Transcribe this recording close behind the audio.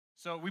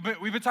So we've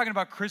been talking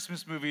about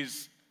Christmas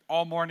movies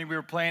all morning. We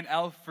were playing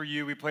Elf for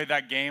You. We played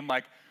that game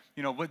like,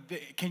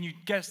 can you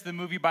guess the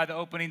movie by the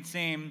opening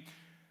scene?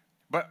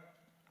 But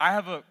I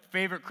have a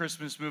favorite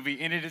Christmas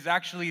movie, and it is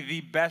actually the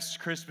best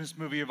Christmas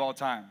movie of all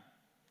time.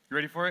 You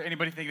ready for it?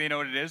 Anybody think they know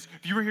what it is?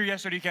 If you were here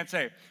yesterday, you can't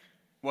say.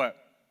 What?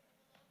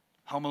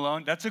 Home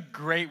Alone? That's a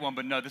great one,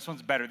 but no, this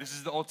one's better. This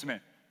is the ultimate.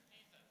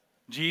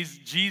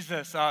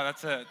 Jesus. Oh,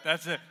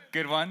 that's a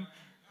good one.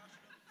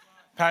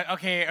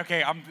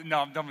 Okay, I'm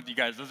done with you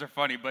guys. Those are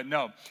funny, but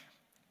no.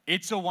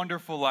 It's a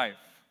Wonderful Life.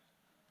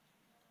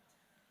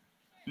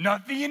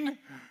 Nothing?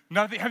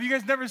 Have you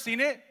guys never seen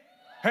it?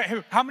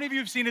 Hey, how many of you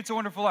have seen It's a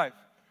Wonderful Life?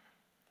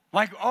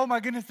 Like, oh my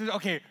goodness.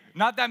 Okay,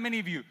 not that many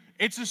of you.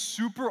 It's a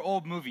super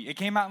old movie. It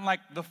came out in like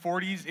the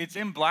 40s. It's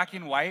in black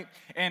and white.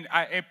 And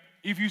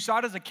if you saw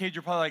it as a kid,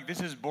 you're probably like,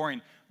 this is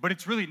boring. But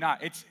it's really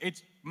not.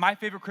 It's my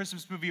favorite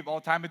Christmas movie of all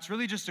time. It's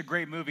really just a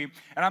great movie.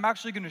 And I'm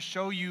actually going to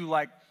show you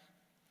like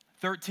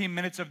 13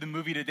 minutes of the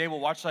movie today.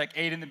 We'll watch like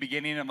 8 in the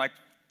beginning and like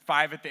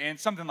 5 at the end,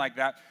 something like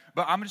that.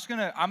 But I'm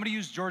gonna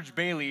use George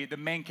Bailey, the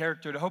main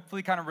character, to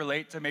hopefully kind of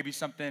relate to maybe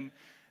something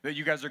that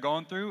you guys are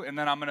going through. And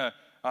then I'm gonna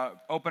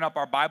open up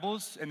our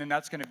Bibles, and then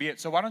that's gonna be it.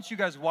 So why don't you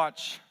guys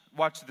watch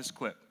this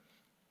clip?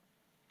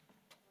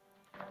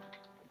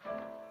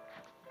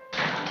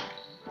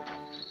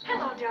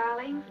 Hello,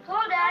 darling. Hello,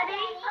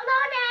 Daddy.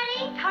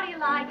 Hello, Daddy. How do you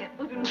like it?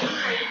 We've been waiting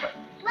for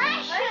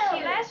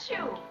you. Bless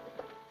you.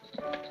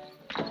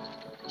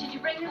 Did you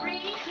bring the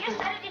wreath? Yes,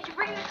 Daddy, did you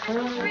bring the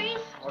Christmas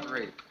wreath? What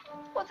wreath?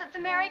 Was it the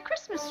Merry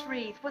Christmas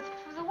wreath with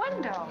the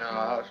window? No,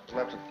 I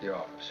left it at the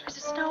office. Is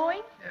it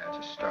snowing? Yeah,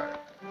 it just started.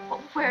 Well,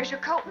 where's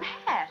your coat and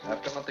hat?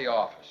 Left them at the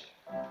office.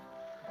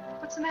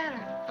 What's the matter?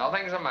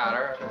 Nothing's the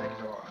matter.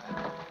 Everything's all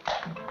right.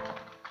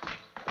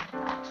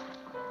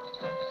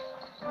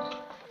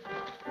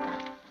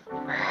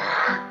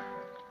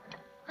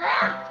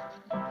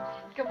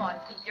 Come on,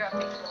 Pete, you're a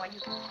big boy. You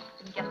can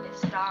get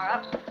this star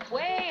up,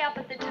 way up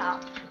at the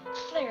top.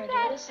 There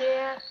it is.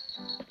 Yeah.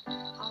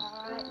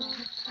 All right,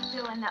 now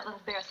fill in that little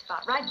bare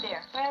spot right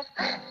there.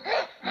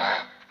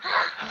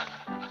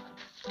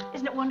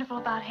 Isn't it wonderful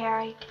about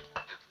Harry?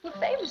 We're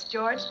famous,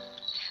 George.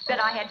 Bet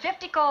I had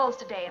 50 calls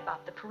today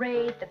about the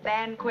parade, the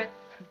banquet.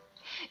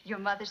 Your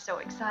mother's so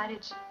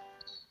excited.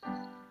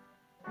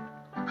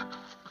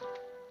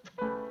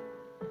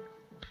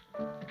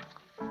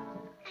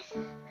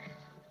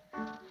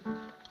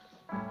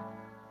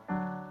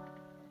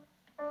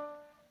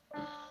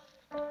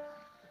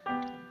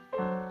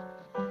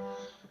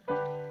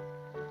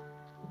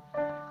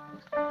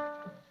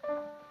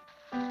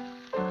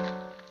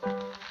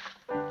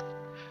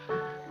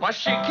 Must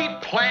she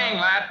keep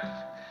playing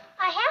that?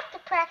 I have to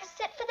practice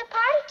it for the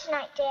party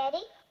tonight,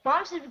 Daddy.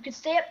 Mom said we could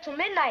stay up till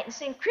midnight and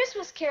sing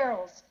Christmas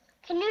carols.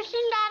 Can you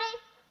sing,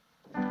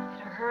 Daddy?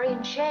 Better hurry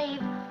and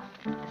shave.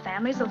 The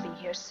families will be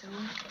here soon.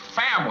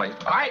 Family?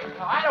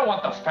 I don't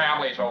want the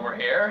families over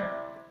here.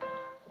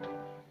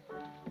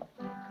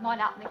 Come on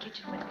out in the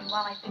kitchen with me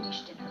while I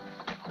finish dinner.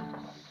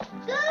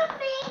 Excuse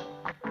me.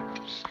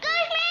 Excuse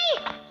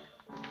me.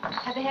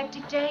 Have a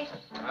hectic day?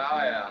 Oh,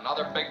 yeah,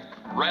 another big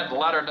red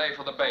letter day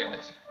for the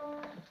Baileys.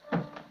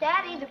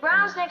 Daddy, the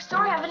Browns next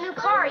door have a new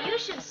car. You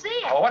should see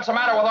it. Oh, what's the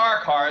matter with our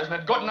car? Isn't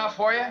it good enough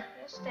for you?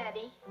 Yes,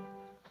 Daddy.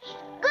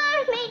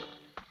 Excuse me.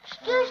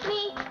 Excuse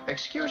me.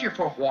 Excuse you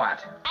for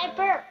what? I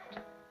burped.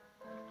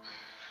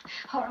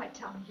 All right,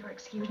 tell me you're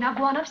excused. Now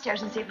go on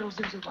upstairs and see if little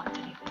Zuzu wants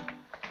anything.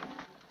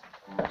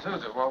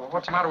 Zuzu, well,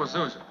 what's the matter with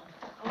Zuzu?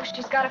 Oh,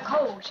 she's got a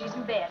cold. She's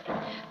in bed.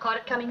 Caught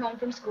it coming home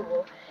from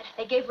school.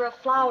 They gave her a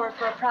flower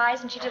for a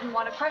prize, and she didn't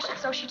want to crush it,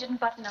 so she didn't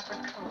button up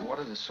her coat. What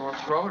is it, sore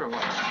throat or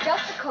what?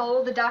 Just a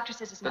cold. The doctor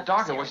says it's The nothing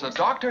doctor? Was serious.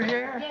 the doctor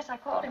here? Yes, I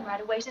called him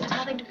right away. He said it's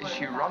nothing to worry Is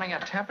she about. running a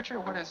temperature?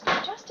 What is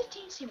this? Just a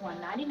teensy one.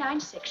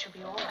 99.6. She'll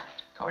be all right.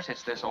 Of course,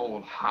 it's this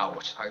old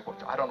house.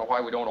 I don't know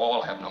why we don't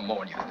all have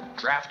pneumonia.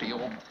 Drafty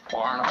old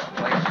barn of a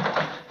place.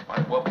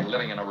 Might well be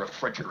living in a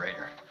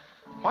refrigerator.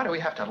 Why do we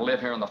have to live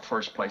here in the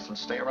first place and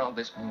stay around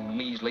this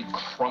measly,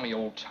 crummy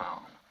old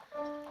town?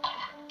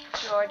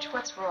 George,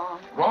 what's wrong?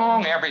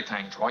 Wrong,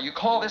 everything's wrong. You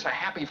call this a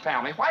happy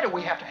family. Why do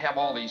we have to have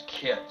all these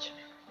kids?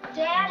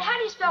 Dad, how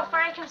do you spell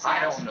frankincense? I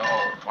don't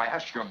know. Why,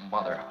 ask your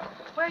mother.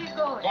 Where are you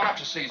going? Going up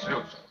to see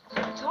Zeus.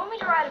 You told me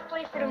to write a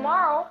play for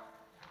tomorrow.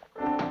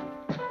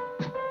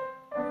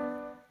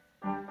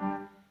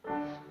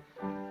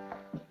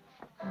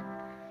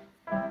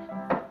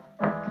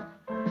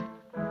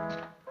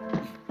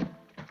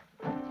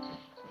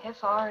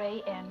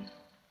 Frankin.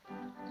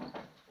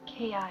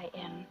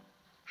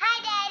 Hi,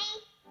 Daddy.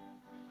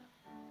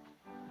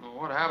 Well,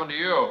 what happened to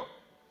you?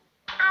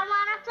 I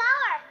want a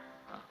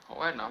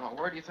flower. Wait, now,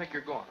 where do you think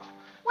you're going?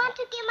 Want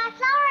to give my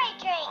flower a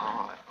drink.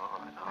 All right.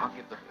 Now, I'll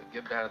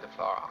give Daddy the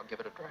flower. I'll give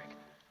it a drink.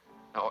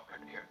 No,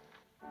 here.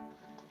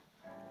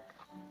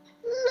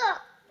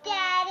 Look,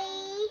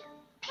 Daddy.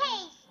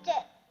 Taste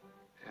it.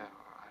 Yeah,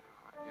 all right.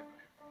 Give it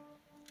here.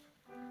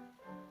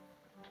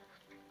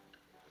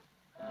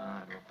 All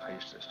right, we'll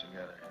paste this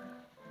together.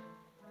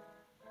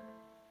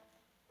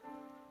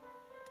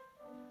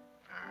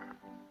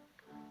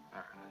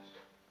 There it is.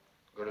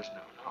 Good as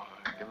new. Now,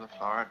 give the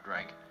flower a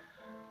drink.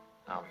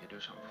 Now, will you do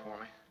something for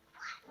me?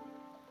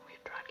 Will you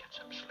try and get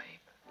some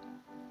sleep?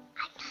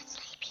 I'm not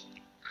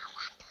sleepy. I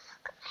want to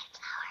look at my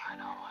flower. I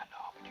know,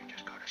 but you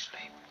just go to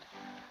sleep.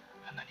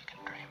 And then you can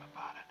dream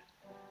about it.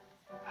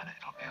 And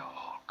it'll be a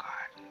whole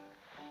garden.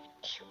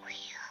 It will.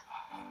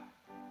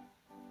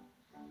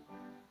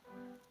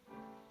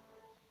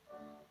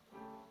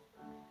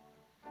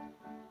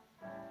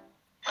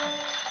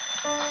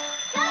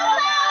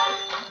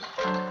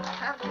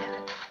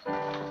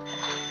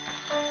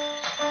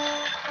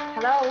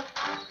 Hello?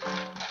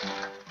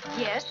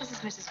 Yes, this is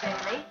Mrs.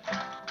 Bailey.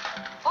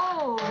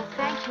 Oh,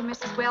 thank you,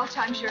 Mrs. Welch.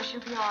 I'm sure she'll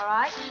be all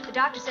right. The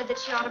doctor said that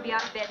she ought to be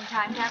out of bed in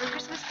time to have her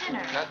Christmas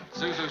dinner. That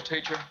Zuzu's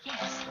teacher?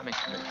 Yes. Let me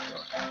speak to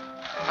her.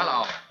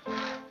 Hello.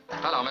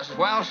 Hello, Mrs.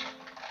 Welch.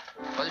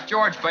 Well, it's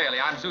George Bailey.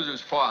 I'm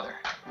Zuzu's father.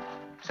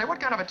 Say, what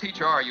kind of a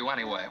teacher are you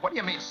anyway? What do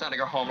you mean sending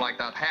her home like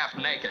that, half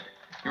naked?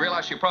 You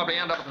realize she'll probably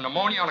end up with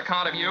pneumonia on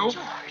account of you? George.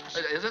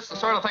 Is this the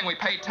sort of thing we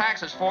pay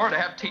taxes for, to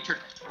have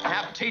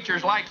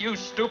teachers like you,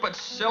 stupid,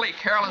 silly,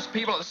 careless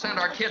people that send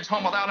our kids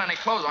home without any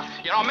clothes on?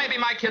 You know, maybe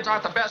my kids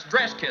aren't the best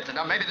dressed kids, and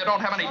maybe they don't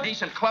have any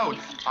decent clothes.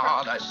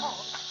 Oh, that's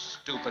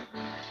stupid.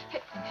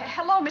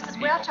 Hello, Mrs.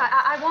 Welch.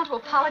 I want to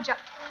apologize.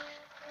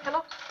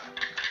 Hello?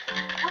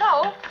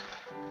 Hello?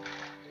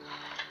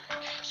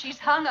 She's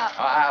hung up.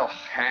 I'll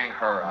hang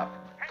her up.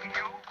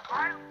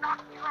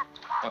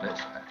 What is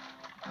that?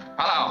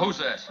 Hello, who's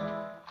this?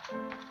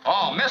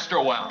 Oh,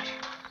 Mr. Welch.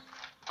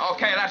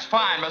 Okay, that's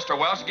fine, Mr.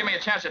 Welch. Give me a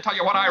chance to tell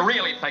you what I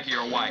really think of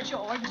your wife.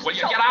 George. Will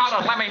you get out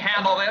and let me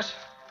handle this?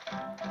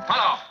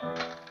 Hello?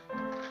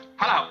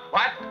 Hello?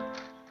 What?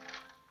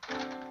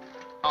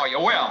 Oh, you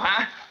will,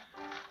 huh?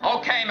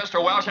 Okay,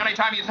 Mr. Welch.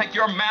 Anytime you think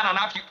you're man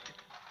enough, you...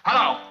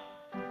 Hello?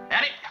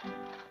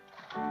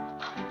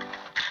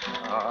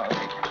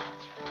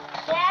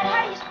 Dad,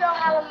 how do you spell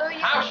hallelujah?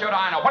 How should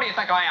I know? What do you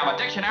think I am, a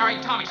dictionary?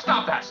 Tommy,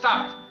 stop that.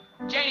 Stop it.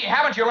 Janie,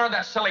 haven't you learned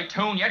that silly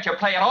tune yet? You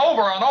play it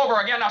over and over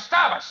again. Now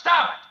stop it.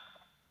 Stop it.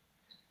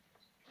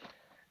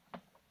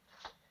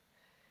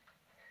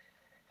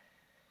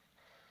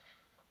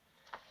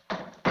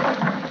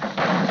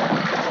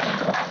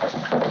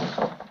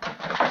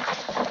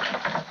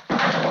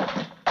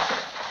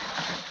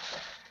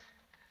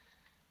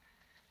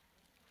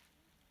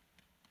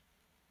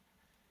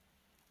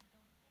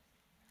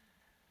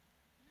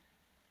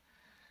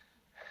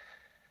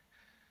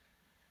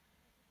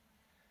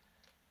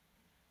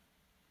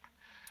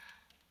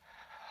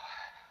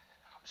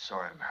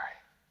 Sorry, Mary.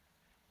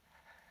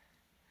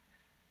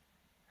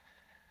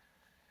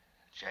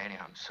 Janie,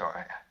 I'm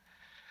sorry.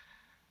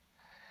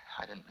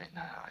 I didn't mean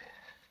that.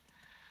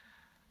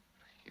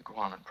 You go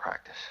on and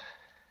practice.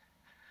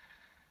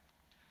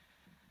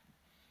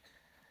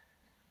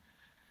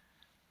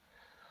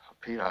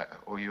 Pete, I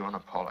owe you an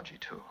apology,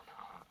 too.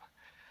 I'm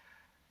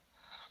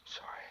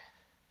sorry.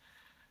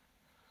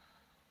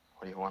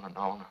 What do you want to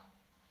know?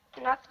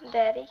 Nothing,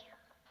 Daddy.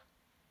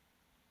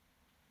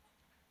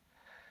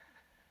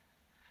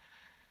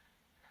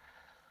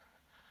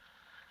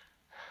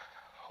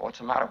 What's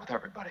the matter with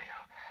everybody?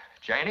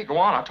 Janie, go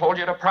on. I told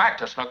you to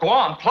practice. Now go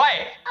on,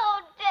 play.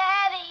 Oh,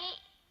 Daddy.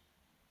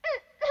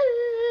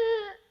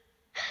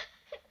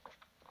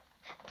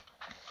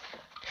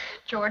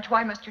 George,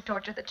 why must you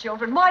torture the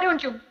children? Why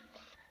don't you...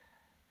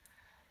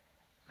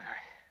 Mary.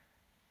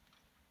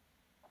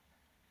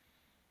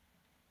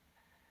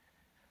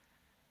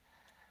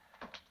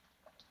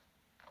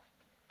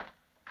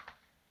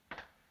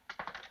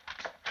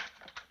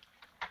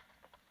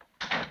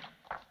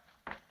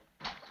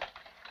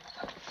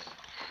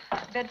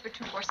 Bed for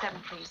 247,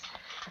 please.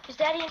 Is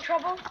Daddy in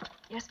trouble?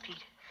 Yes,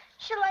 Pete.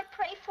 Shall I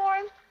pray for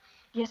him?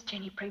 Yes,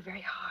 Janie, pray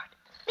very hard.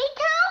 Me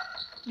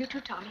too? You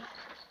too, Tommy.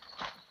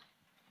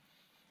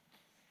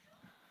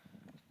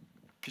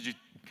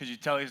 Could you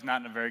tell he's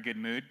not in a very good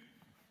mood?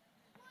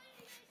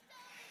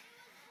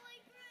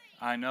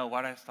 I know.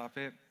 Why'd I stop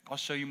it? I'll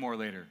show you more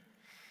later.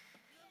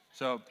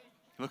 So,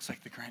 he looks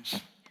like the Grinch.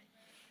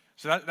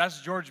 So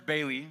that's George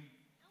Bailey.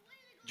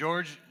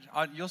 George,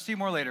 you'll see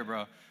more later,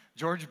 bro.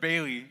 George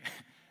Bailey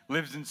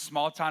lives in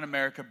small-town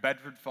America,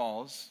 Bedford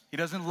Falls. He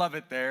doesn't love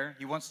it there.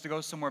 He wants to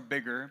go somewhere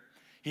bigger.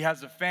 He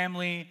has a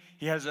family.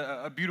 He has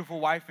a beautiful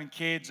wife and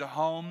kids, a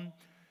home.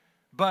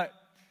 But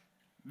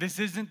this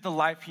isn't the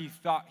life he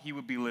thought he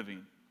would be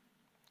living.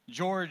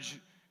 George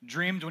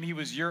dreamed when he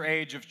was your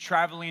age of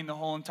traveling the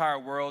whole entire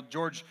world.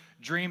 George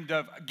dreamed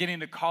of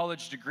getting a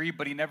college degree,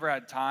 but he never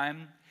had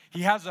time.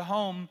 He has a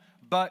home,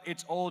 but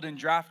it's old and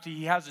drafty.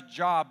 He has a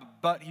job,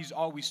 but he's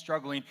always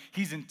struggling.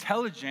 He's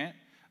intelligent,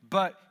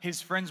 but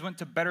his friends went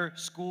to better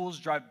schools,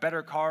 drive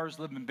better cars,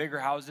 live in bigger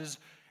houses.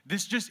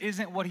 This just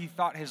isn't what he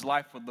thought his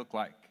life would look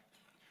like.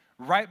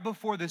 Right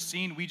before the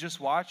scene we just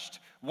watched,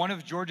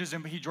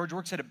 George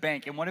works at a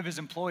bank, and one of his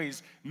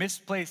employees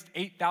misplaced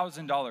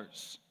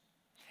 $8,000.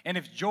 And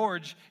if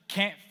George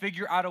can't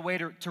figure out a way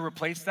to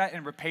replace that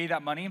and repay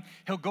that money,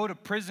 he'll go to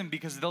prison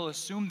because they'll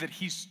assume that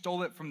he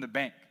stole it from the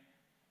bank.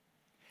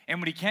 And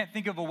when he can't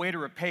think of a way to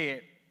repay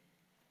it,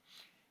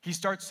 he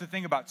starts to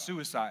think about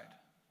suicide.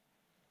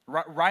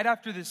 Right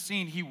after this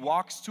scene, he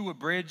walks to a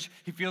bridge.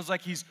 He feels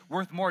like he's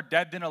worth more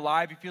dead than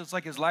alive. He feels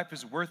like his life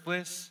is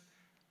worthless.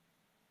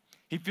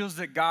 He feels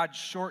that God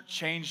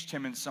shortchanged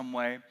him in some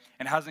way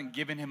and hasn't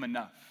given him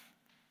enough.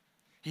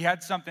 He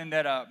had something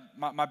that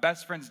my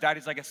best friend's dad,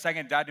 he's like a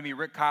second dad to me,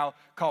 Rick Kyle,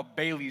 called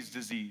Bailey's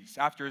disease,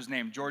 after his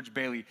name, George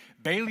Bailey.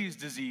 Bailey's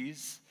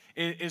disease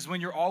is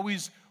when you're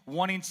always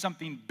wanting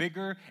something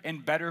bigger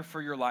and better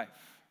for your life.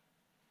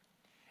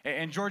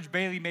 And George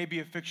Bailey may be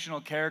a fictional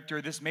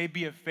character, this may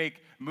be a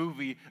fake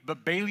movie,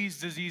 but Bailey's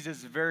disease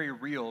is very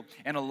real,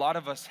 and a lot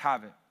of us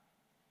have it.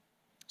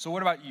 So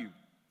what about you?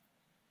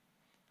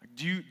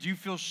 Do you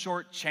feel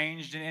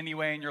shortchanged in any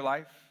way in your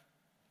life?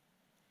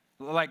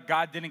 Like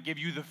God didn't give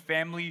you the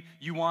family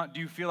you want? Do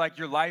you feel like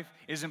your life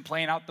isn't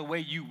playing out the way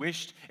you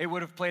wished it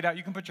would have played out?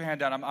 You can put your hand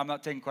down. I'm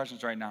not taking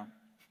questions right now.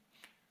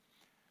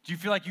 Do you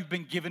feel like you've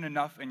been given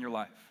enough in your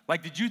life?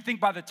 Like, did you think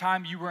by the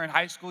time you were in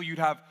high school, you'd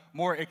have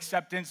more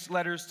acceptance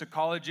letters to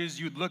colleges,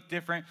 you'd look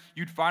different,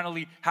 you'd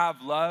finally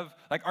have love?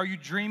 Like, are you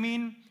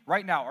dreaming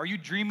right now? Are you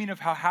dreaming of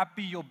how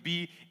happy you'll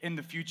be in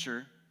the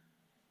future?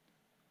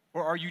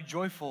 Or are you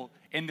joyful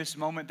in this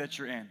moment that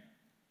you're in?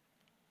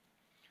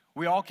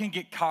 We all can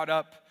get caught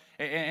up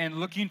and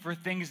looking for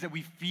things that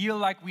we feel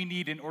like we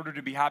need in order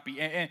to be happy.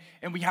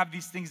 And we have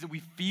these things that we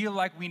feel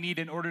like we need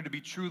in order to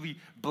be truly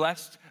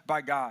blessed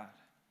by God.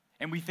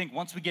 And we think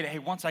once we get it, hey,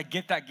 once I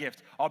get that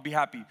gift, I'll be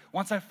happy.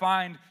 Once I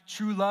find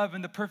true love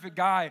and the perfect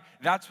guy,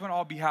 that's when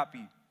I'll be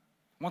happy.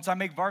 Once I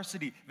make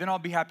varsity, then I'll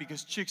be happy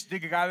because chicks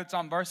dig a guy that's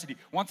on varsity.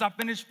 Once I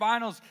finish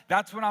finals,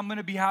 that's when I'm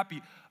gonna be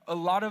happy. A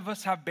lot of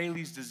us have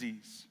Bailey's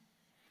disease.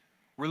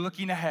 We're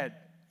looking ahead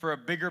for a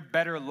bigger,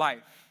 better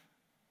life.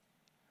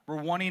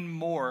 We're wanting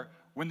more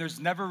when there's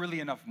never really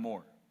enough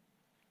more.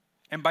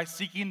 And by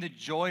seeking the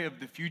joy of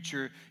the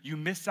future, you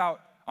miss out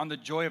on the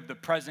joy of the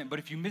present. But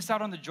if you miss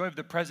out on the joy of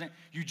the present,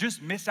 you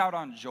just miss out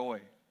on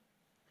joy.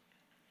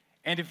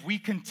 And if we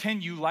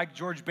continue, like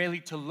George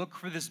Bailey, to look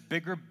for this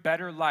bigger,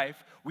 better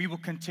life, we will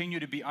continue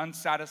to be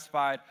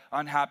unsatisfied,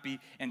 unhappy,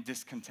 and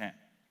discontent.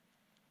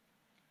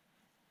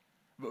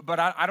 But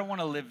I don't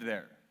want to live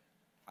there.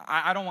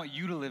 I don't want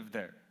you to live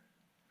there.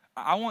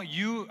 I want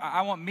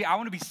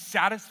to be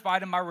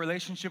satisfied in my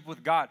relationship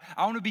with God.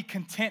 I want to be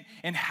content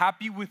and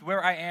happy with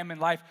where I am in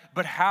life.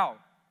 But how?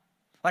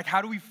 Like,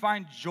 how do we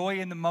find joy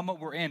in the moment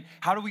we're in?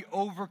 How do we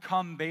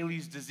overcome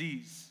Bailey's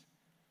disease?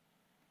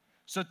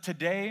 So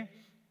today,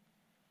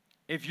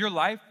 if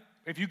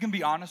you can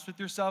be honest with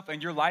yourself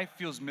and your life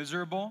feels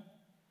miserable,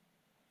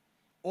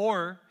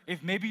 or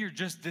if maybe you're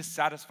just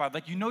dissatisfied,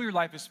 like you know your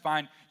life is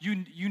fine,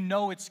 you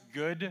know it's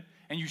good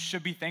and you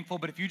should be thankful,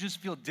 but if you just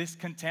feel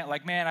discontent,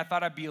 like, man, I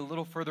thought I'd be a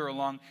little further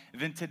along,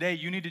 then today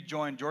you need to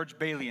join George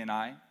Bailey and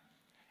I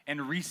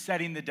in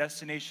resetting the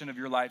destination of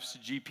your life's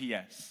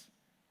GPS.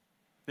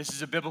 This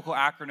is a biblical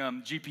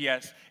acronym,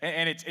 GPS,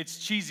 and it's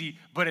cheesy,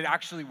 but it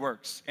actually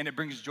works, and it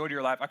brings joy to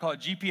your life. I call it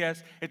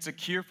GPS. It's a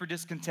cure for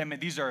discontentment.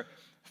 These are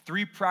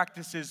 3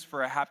 practices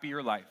for a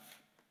happier life.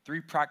 3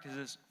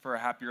 practices for a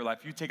happier life.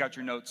 You take out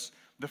your notes.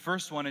 The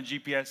first one in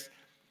GPS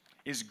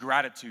is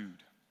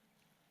gratitude.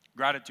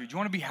 Gratitude. You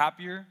want to be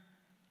happier?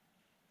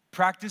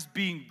 Practice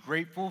being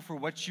grateful for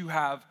what you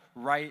have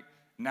right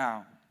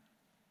now.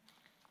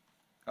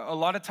 A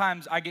lot of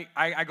times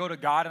I go to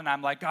God and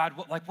I'm like, God,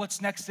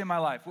 what's next in my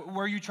life?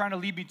 Where are you trying to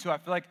lead me to? I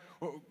feel like,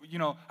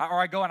 or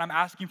I go and I'm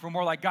asking for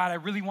more, like, God, I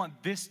really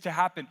want this to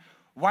happen.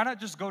 Why not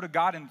just go to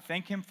God and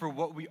thank him for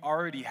what we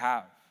already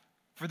have,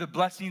 for the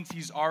blessings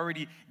he's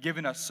already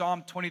given us?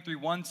 Psalm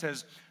 23:1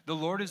 says, the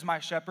Lord is my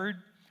shepherd.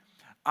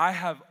 I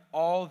have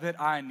all that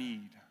I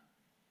need.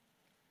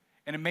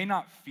 And it may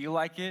not feel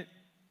like it,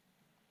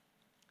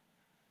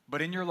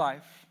 but in your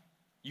life,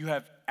 you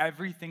have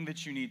everything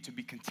that you need to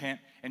be content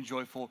and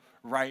joyful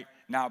right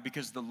now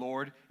because the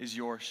Lord is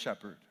your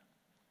shepherd.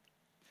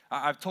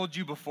 I've told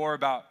you before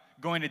about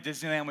going to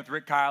Disneyland with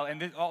Rick Kyle,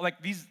 and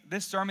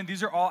this sermon,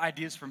 these are all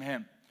ideas from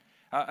him.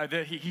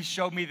 He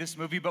showed me this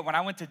movie, but when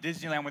I went to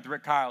Disneyland with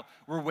Rick Kyle,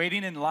 we're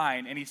waiting in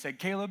line, and he said,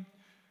 Caleb,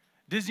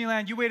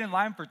 Disneyland, you wait in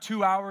line for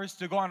 2 hours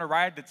to go on a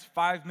ride that's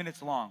 5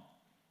 minutes long.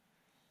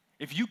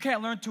 If you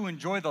can't learn to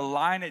enjoy the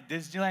line at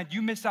Disneyland,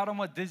 you miss out on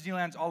what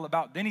Disneyland's all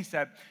about. Then he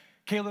said,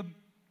 Caleb,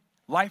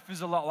 life is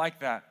a lot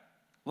like that.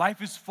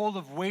 Life is full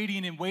of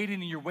waiting, and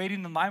you're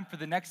waiting in line for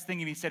the next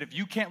thing. And he said, if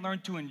you can't learn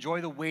to enjoy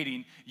the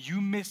waiting,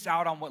 you miss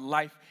out on what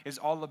life is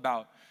all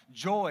about.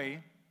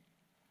 Joy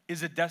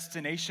is a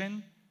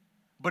destination,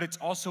 but it's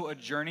also a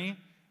journey.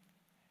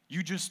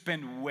 You just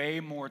spend way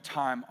more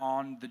time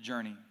on the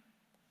journey.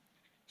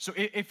 So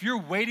if you're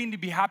waiting to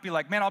be happy,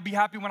 like, man, I'll be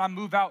happy when I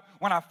move out,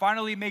 when I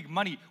finally make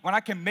money, when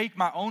I can make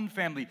my own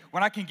family,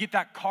 when I can get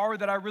that car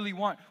that I really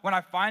want, when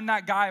I find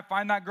that guy,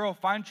 find that girl,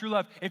 find true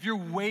love. If you're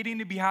waiting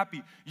to be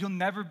happy, you'll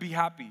never be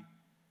happy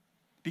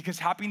because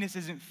happiness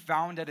isn't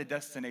found at a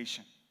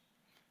destination.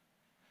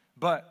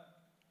 But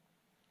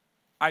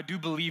I do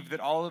believe that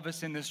all of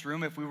us in this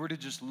room, if we were to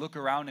just look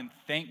around and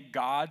thank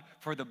God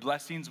for the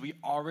blessings we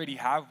already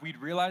have, we'd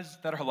realize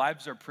that our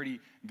lives are pretty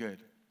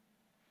good.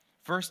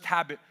 First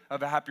habit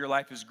of a happier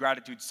life is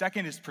gratitude.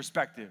 Second is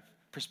perspective.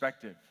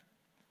 perspective.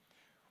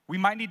 We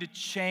might need to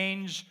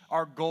change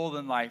our goal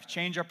in life,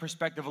 change our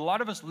perspective. A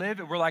lot of us live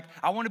and we're like,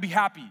 I want to be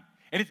happy.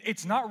 And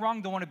it's not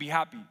wrong to want to be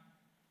happy.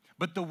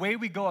 But the way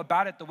we go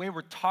about it, the way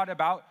we're taught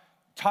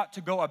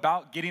to go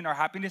about getting our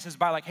happiness is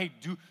by like, hey,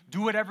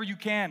 do whatever you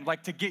can,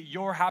 like to get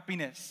your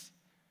happiness.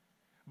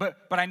 But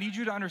I need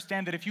you to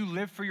understand that if you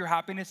live for your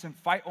happiness and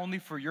fight only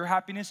for your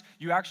happiness,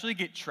 you actually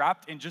get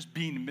trapped in just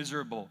being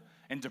miserable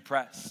and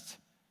depressed,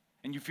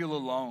 and you feel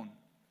alone.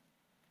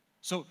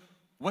 So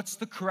what's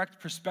the correct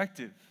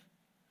perspective?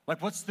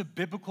 Like, what's the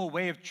biblical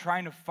way of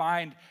trying to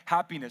find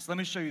happiness? Let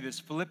me show you this.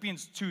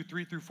 Philippians 2,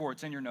 3 through 4.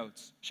 It's in your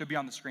notes. Should be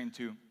on the screen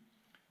too.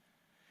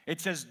 It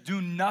says,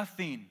 do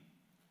nothing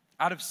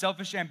out of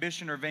selfish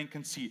ambition or vain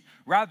conceit.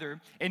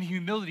 Rather, in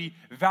humility,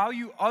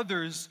 value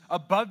others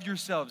above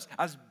yourselves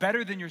as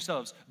better than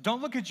yourselves.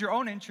 Don't look at your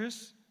own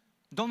interests.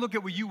 Don't look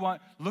at what you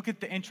want. Look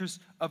at the interests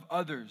of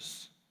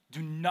others.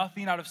 Do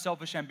nothing out of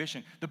selfish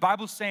ambition. The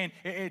Bible's saying,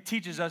 it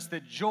teaches us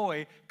that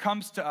joy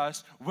comes to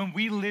us when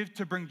we live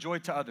to bring joy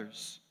to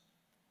others.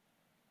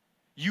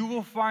 You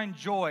will find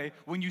joy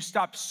when you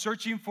stop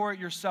searching for it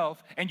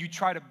yourself and you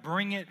try to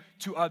bring it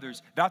to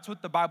others. That's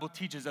what the Bible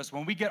teaches us.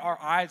 When we get our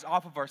eyes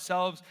off of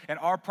ourselves and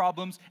our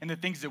problems and the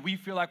things that we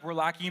feel like we're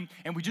lacking,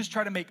 and we just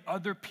try to make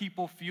other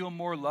people feel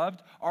more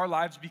loved, our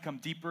lives become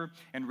deeper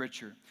and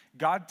richer.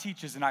 God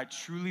teaches, and I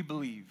truly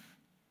believe,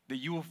 that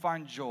you will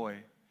find joy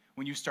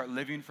when you start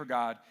living for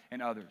God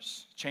and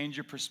others. Change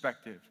your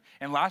perspective.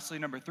 And lastly,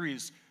 number 3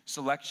 is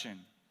selection.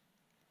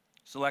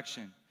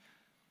 Selection.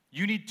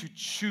 You need to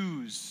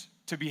choose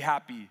to be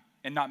happy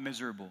and not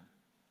miserable.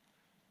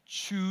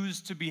 Choose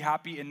to be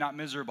happy and not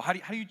miserable. How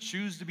do you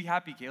choose to be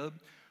happy, Caleb?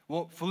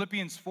 Well,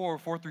 Philippians 4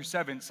 through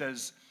 7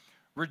 says,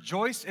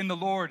 rejoice in the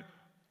Lord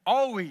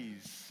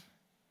always.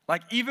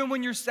 Like even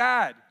when you're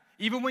sad,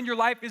 even when your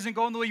life isn't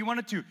going the way you want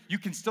it to, you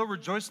can still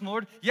rejoice in the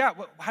Lord. Yeah,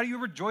 well, how do you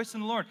rejoice in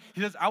the Lord?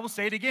 He says, I will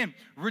say it again,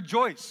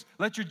 rejoice.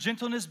 Let your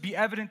gentleness be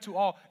evident to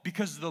all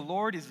because the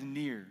Lord is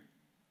near.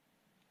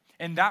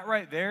 And that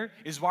right there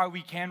is why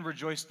we can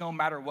rejoice no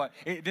matter what.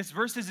 This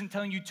verse isn't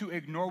telling you to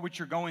ignore what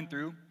you're going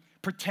through,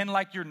 pretend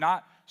like you're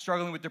not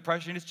struggling with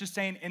depression. It's just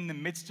saying in the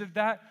midst of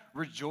that,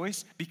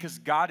 rejoice because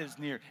God is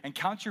near. And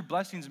count your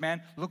blessings,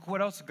 man. Look at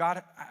what else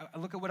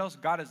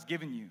God has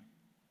given you.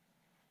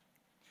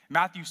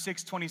 Matthew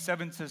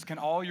 6:27 says, can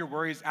all your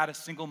worries add a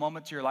single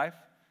moment to your life?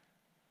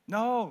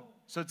 No.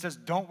 So it says,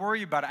 don't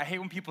worry about it. I hate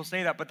when people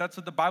say that, but that's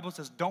what the Bible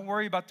says. Don't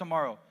worry about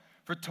tomorrow.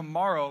 For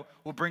tomorrow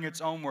will bring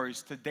its own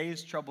worries.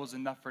 Today's trouble is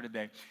enough for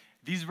today.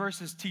 These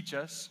verses teach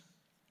us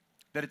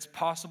that it's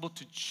possible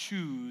to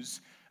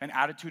choose an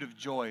attitude of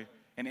joy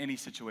in any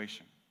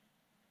situation.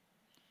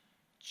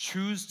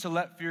 Choose to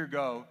let fear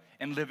go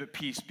and live at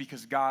peace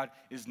because God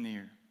is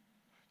near.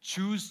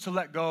 Choose to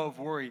let go of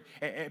worry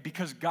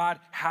because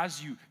God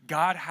has you.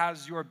 God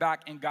has your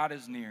back and God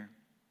is near.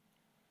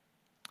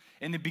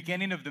 In the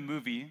beginning of the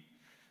movie,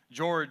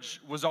 George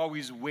was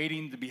always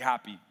waiting to be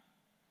happy.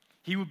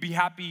 He would be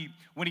happy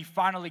when he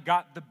finally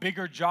got the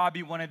bigger job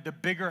he wanted, the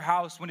bigger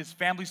house, when his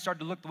family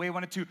started to look the way he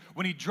wanted to.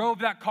 When he drove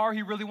that car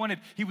he really wanted,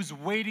 he was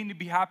waiting to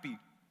be happy.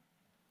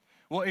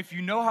 Well, if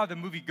you know how the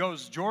movie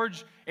goes,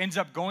 George ends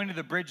up going to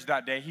the bridge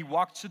that day. He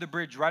walks to the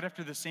bridge right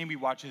after the scene we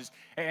watches,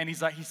 and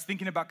he's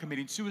thinking about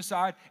committing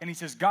suicide, and he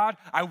says, God,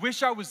 I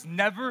wish I was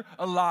never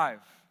alive.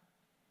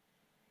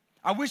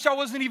 I wish I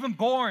wasn't even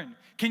born.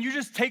 Can you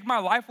just take my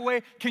life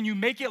away? Can you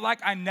make it like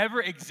I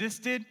never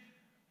existed?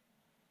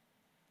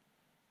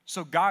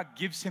 So God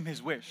gives him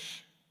his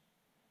wish.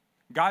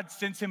 God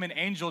sends him an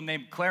angel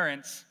named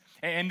Clarence,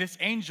 and this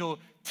angel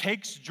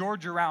takes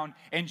George around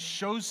and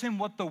shows him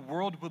what the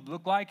world would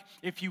look like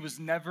if he was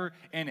never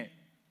in it.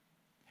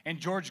 And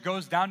George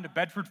goes down to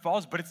Bedford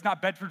Falls, but it's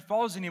not Bedford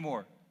Falls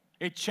anymore.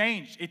 It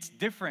changed. It's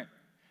different.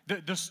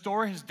 The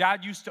store his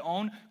dad used to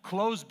own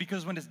closed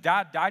because when his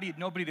dad died, he had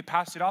nobody to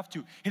pass it off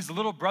to. His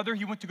little brother,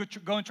 he went to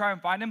go and try and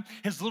find him.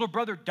 His little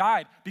brother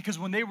died because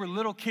when they were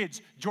little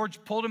kids,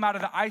 George pulled him out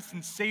of the ice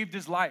and saved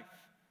his life.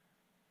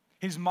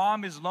 His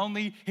mom is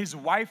lonely. His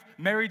wife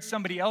married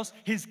somebody else.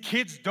 His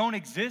kids don't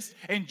exist.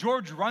 And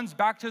George runs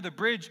back to the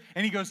bridge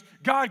and he goes,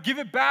 God, give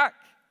it back.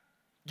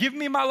 Give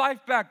me my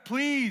life back,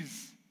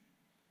 please.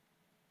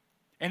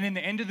 And in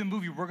the end of the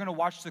movie, we're going to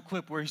watch the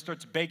clip where he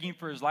starts begging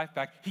for his life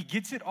back. He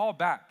gets it all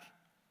back.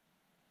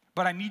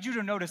 But I need you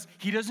to notice,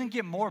 he doesn't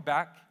get more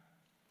back.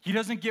 He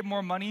doesn't get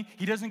more money.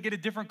 He doesn't get a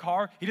different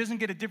car. He doesn't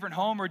get a different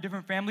home or a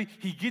different family.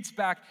 He gets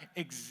back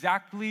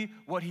exactly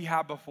what he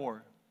had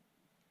before.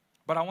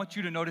 But I want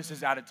you to notice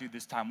his attitude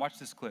this time. Watch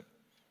this clip.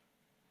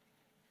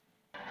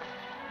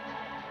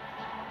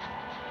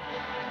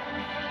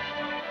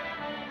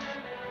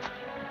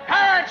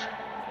 Clarence!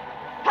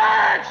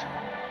 Clarence!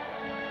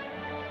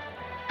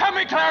 Help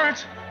me,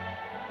 Clarence!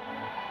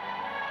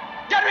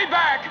 Get me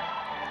back!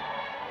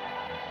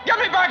 Get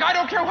me back! I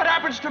don't care what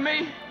happens to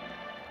me!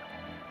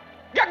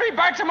 Get me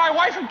back to my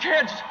wife and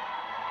kids!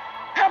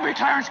 Help me,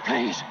 Clarence,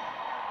 please!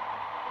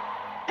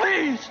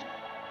 Please!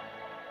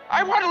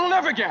 I want to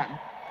live again!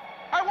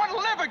 I want to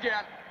live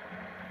again!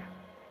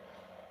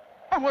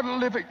 I want to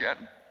live again!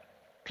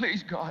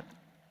 Please, God,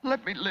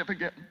 let me live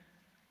again.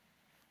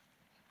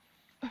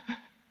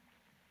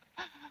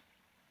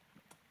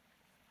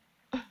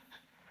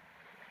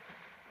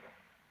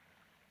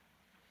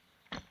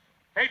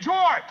 Hey,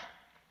 George!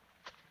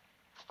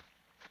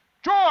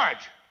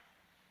 George!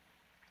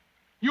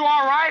 You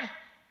all right?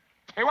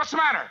 Hey, what's the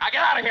matter? Now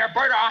get out of here,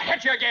 Bert, or I'll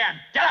hit you again.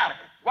 Get out of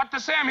here. What the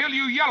Sam Hill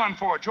you yelling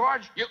for,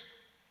 George?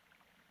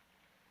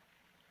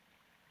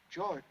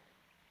 George.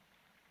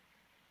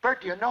 Bert,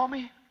 do you know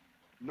me?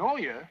 Know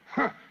you?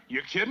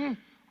 You kidding?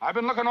 I've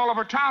been looking all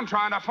over town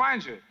trying to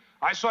find you.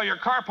 I saw your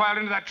car piled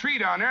into that tree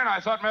down there, and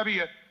I thought maybe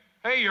you...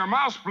 Hey, your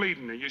mouth's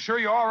bleeding. Are you sure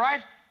you're all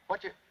right?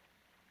 What you...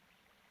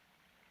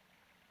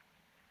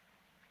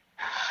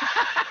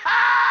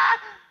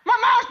 My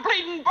mouth's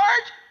bleeding,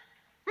 Bert!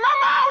 My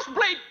mouth's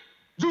bleeding!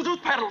 Zuzu's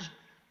pedals.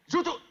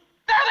 Zuzu...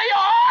 There they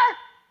are!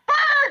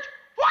 Bert!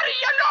 What do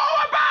you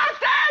know about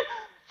that?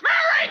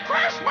 Merry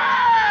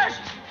Christmas!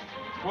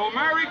 Well,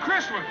 Merry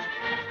Christmas.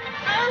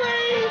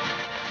 Merry!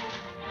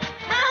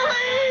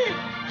 Merry!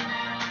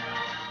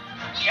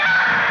 Yay!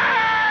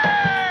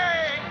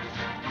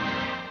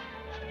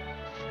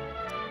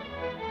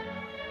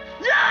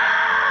 Yay!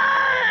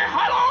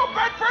 Hello,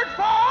 Bedford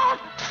Falls!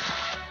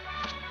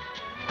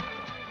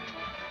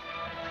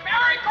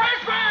 Merry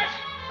Christmas!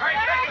 Merry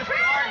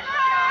Christmas!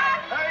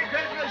 Merry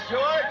Christmas,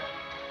 George!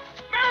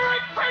 Merry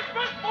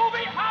Christmas,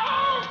 movie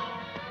house!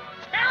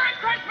 Merry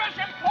Christmas,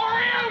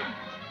 Emporium!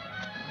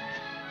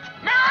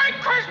 Merry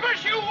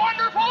Christmas, you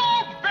wonderful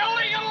old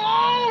building and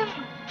loan!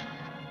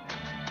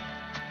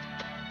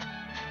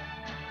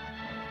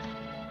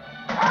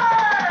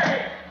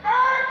 Hey!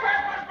 Merry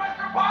Christmas,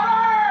 Mr.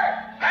 Potter!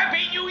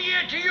 Happy New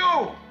Year to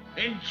you!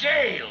 In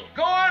jail.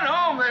 Go on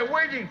home, they're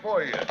waiting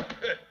for you.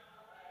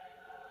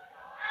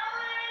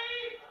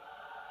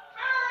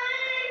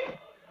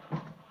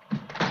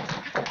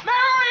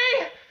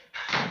 Mary!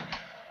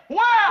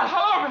 Well,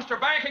 hello, Mr.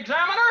 Bank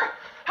Examiner.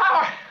 How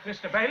are...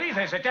 Mr. Bailey,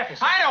 there's a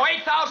deficit. I know,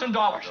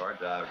 $8,000.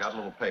 George, I've got a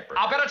little paper.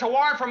 I'll bet it's a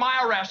warrant for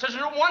my arrest. Isn't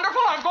it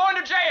wonderful? I'm going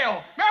to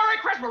jail. Merry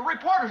Christmas.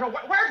 Reporters are...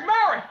 Where's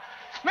Mary?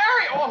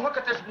 Mary! Oh, look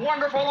at this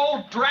wonderful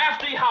old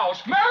drafty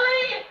house.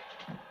 Mary!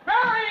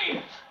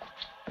 Mary!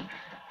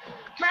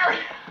 Mary!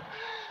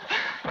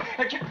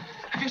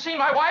 Have you seen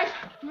my wife?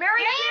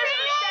 Merry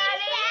Christmas,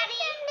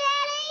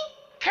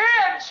 Daddy!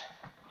 Kids!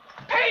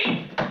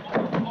 Pete!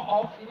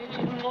 Oh.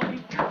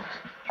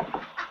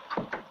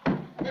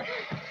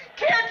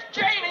 Kids!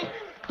 Janie!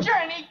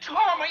 Janie!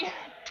 Tommy!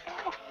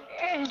 Oh,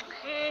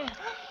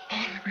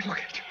 let me look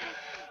at you.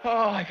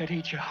 Oh, I could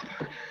eat you up.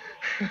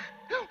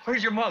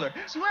 Where's your mother?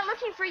 She went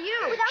looking for you.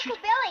 With Uncle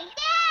Billy.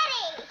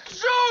 Daddy!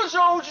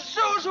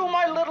 Zuzu,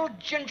 my little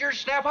ginger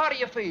snap. How do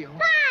you feel?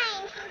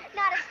 Fine.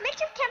 Not a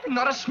smidge of temperature.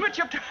 Not a smidge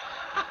of...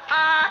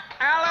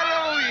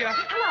 Hallelujah.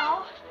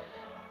 Hello.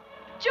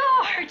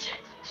 George!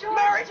 George,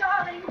 Mary.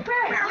 darling,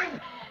 where are Mary. you?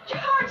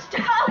 George,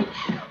 darling,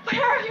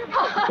 where are you?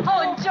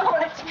 Oh,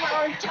 George,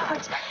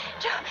 George,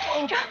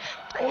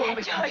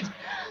 George.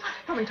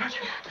 Let me touch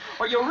you.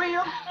 Are you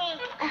real?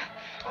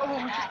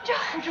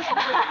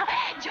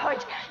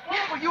 George,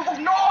 Well, you have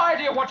no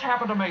idea what's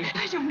happened to me.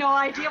 you've no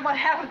idea what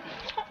happened.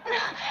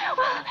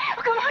 Well,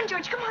 come on,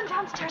 George, come on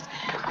downstairs.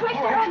 Quick,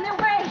 they're on their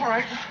way. All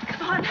right.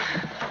 Come on.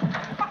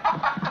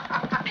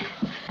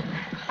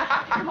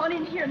 Come on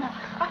in here now.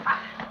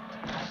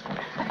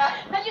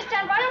 Now you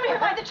stand right over here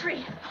by the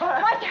tree.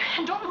 Right there,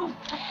 and don't move.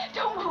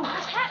 Don't move.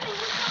 What's happening?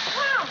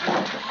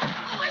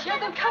 Oh, I hear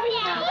them coming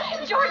now.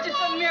 George, it's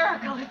a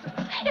miracle.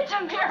 It's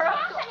a miracle.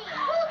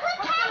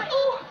 Who's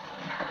happening?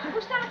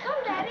 Who's gonna come,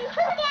 Daddy? Who,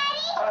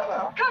 Daddy?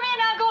 Come in,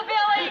 Uncle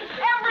Billy.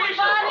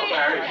 Everybody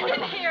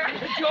in here.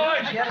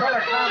 George! Get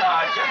her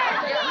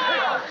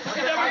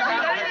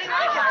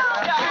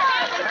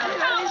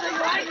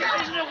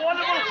Isn't it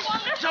wonderful?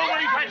 So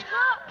many friends.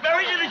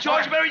 Mary did it,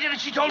 George. Mary did it.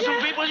 She told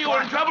some people you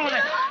were in trouble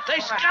and they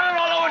scattered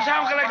all over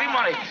town collecting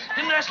money.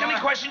 Didn't ask any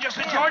questions, just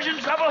said, George in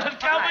trouble and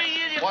tell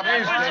me What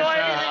is this,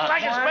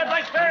 like it spread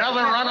like fair.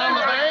 Another run on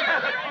the bank?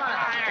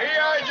 Here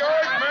you are,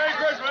 George. Merry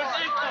Christmas.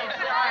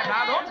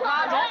 Now, don't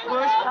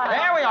push.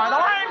 There we are. The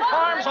line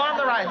forms on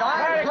the right. The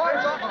line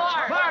forms on the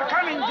right. We're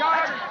coming,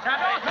 George.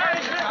 Merry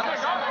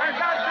Christmas. And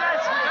God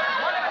bless you.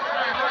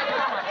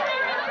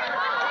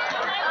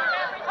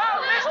 Oh,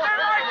 Mr.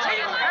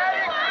 Martini.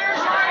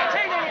 Here's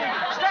Martini.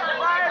 Step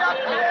right up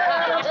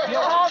here.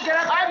 You'll all get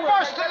up. I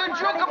busted the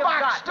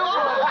jukebox, too.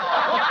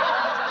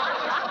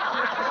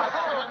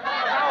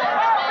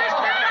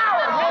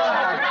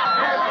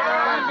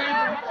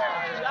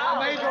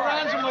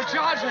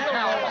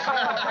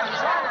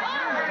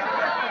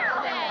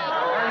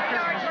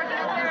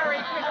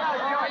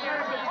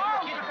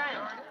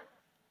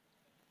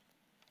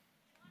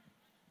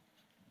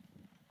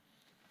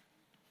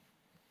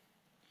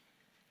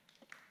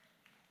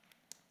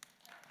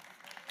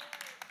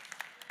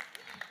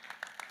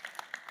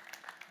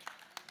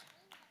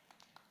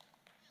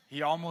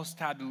 He almost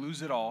had to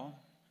lose it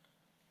all,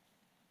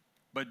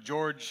 but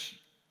George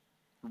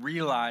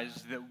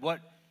realized that what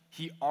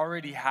he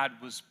already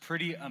had was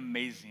pretty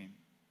amazing.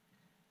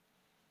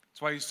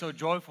 That's why he's so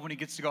joyful when he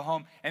gets to go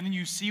home. And then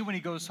you see when he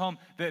goes home,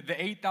 the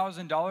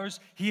 $8,000,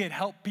 he had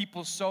helped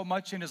people so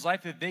much in his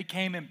life that they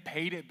came and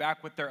paid it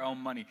back with their own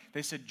money.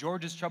 They said,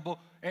 George is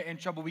in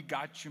trouble. We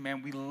got you,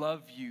 man. We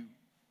love you.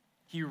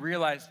 He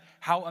realized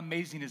how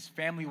amazing his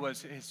family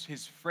was,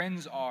 his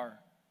friends are.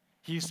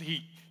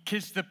 He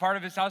kissed the part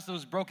of his house that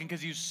was broken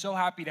because he was so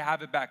happy to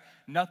have it back.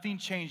 Nothing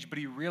changed, but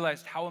he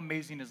realized how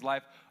amazing his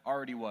life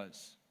already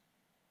was.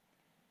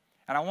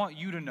 And I want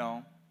you to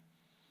know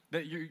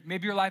that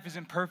maybe your life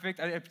isn't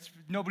perfect.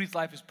 Nobody's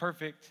life is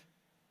perfect.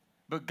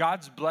 But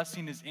God's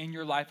blessing is in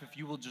your life if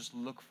you will just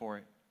look for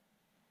it.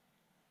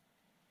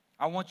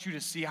 I want you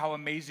to see how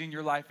amazing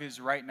your life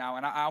is right now.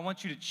 And I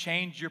want you to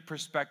change your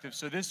perspective.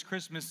 So this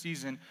Christmas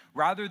season,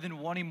 rather than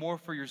wanting more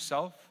for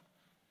yourself,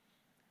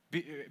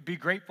 be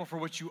grateful for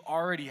what you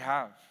already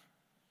have.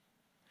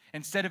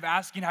 Instead of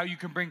asking how you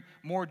can bring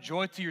more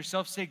joy to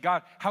yourself, say,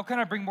 God, how can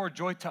I bring more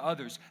joy to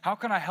others? How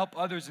can I help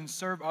others and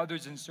serve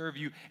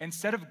you?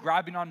 Instead of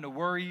grabbing on to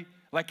worry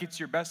like it's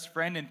your best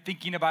friend and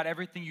thinking about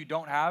everything you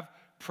don't have,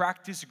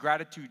 practice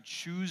gratitude.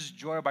 Choose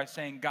joy by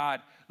saying,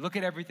 God, look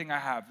at everything I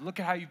have. Look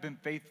at how you've been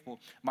faithful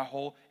my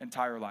whole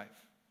entire life.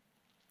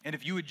 And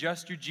if you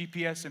adjust your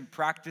GPS and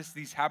practice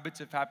these habits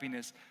of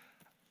happiness,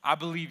 I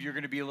believe you're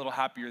going to be a little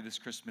happier this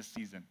Christmas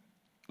season.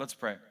 Let's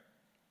pray.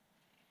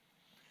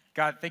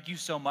 God, thank you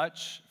so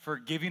much for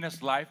giving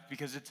us life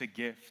because it's a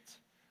gift.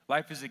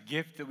 Life is a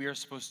gift that we are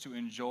supposed to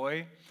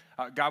enjoy.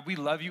 God, we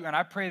love you, and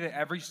I pray that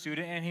every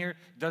student in here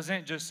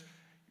doesn't just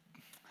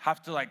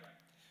have to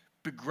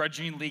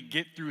begrudgingly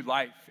get through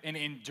life and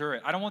endure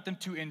it. I don't want them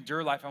to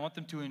endure life. I want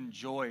them to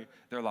enjoy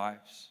their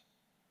lives.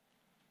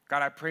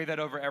 God, I pray that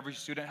over every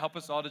student. Help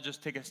us all to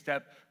just take a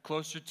step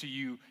closer to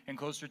you and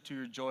closer to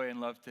your joy and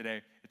love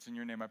today. It's in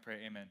your name I pray,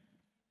 amen.